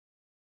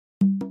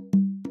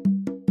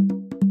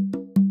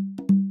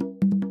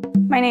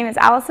My name is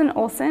Alison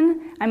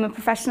Olsen. I'm a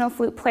professional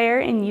flute player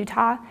in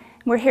Utah.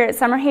 We're here at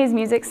Summer Haze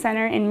Music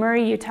Center in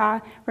Murray, Utah.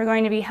 We're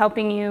going to be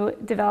helping you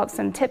develop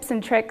some tips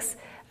and tricks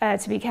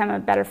to become a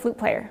better flute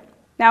player.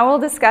 Now we'll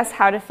discuss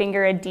how to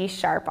finger a D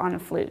sharp on a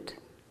flute.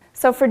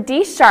 So for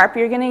D sharp,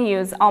 you're going to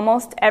use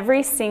almost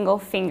every single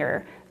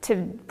finger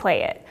to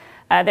play it.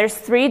 There's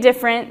 3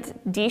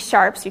 different D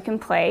sharps you can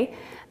play.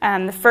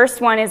 The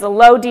first one is a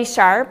low D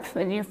sharp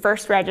in your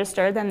first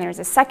register, then there's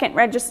a second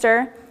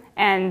register,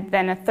 and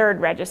then a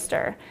third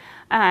register.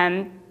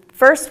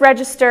 First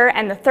register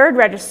and the third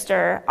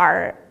register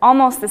are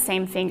almost the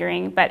same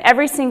fingering, but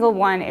every single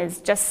one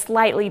is just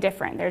slightly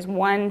different. There's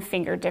 1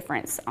 finger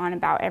difference on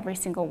about every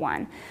single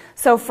one.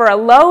 So for a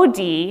low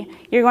D,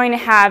 you're going to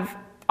have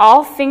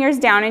all fingers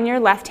down in your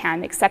left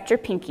hand except your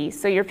pinky.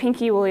 So your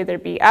pinky will either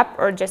be up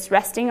or just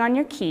resting on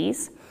your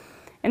keys.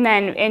 And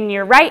then in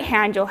your right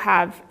hand, you'll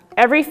have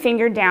every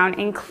finger down,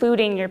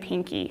 including your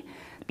pinky.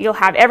 You'll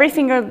have every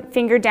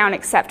finger down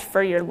except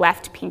for your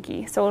left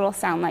pinky. So it'll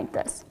sound like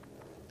this.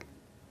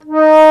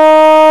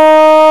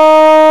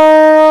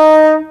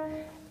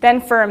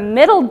 Then for a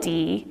middle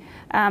D,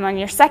 on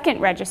your second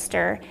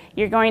register,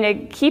 you're going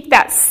to keep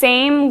that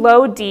same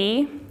low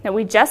D that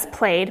we just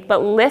played, but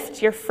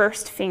lift your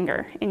first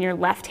finger in your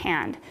left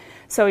hand.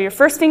 So your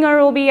first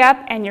finger will be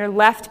up and your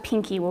left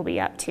pinky will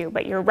be up too,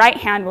 but your right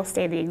hand will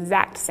stay the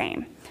exact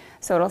same.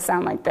 So it'll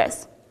sound like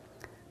this.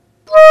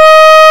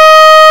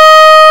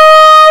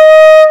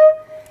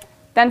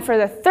 Then for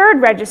the third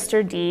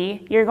register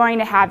D, you're going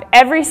to have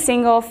every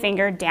single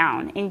finger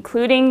down,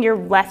 including your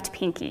left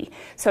pinky.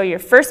 So your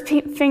first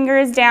finger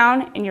is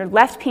down, and your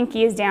left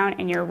pinky is down,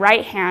 and your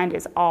right hand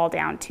is all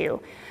down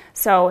too.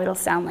 So it'll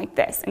sound like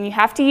this. And you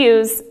have to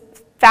use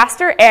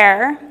faster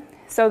air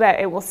so that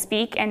it will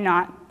speak and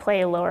not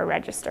play a lower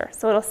register.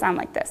 So it'll sound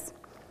like this.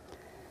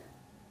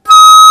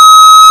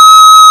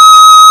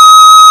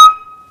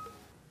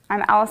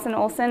 I'm Alison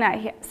Olsen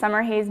at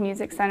Summer Haze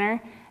Music Center,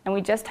 and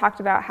we just talked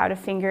about how to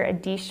finger a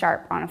D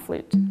sharp on a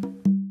flute.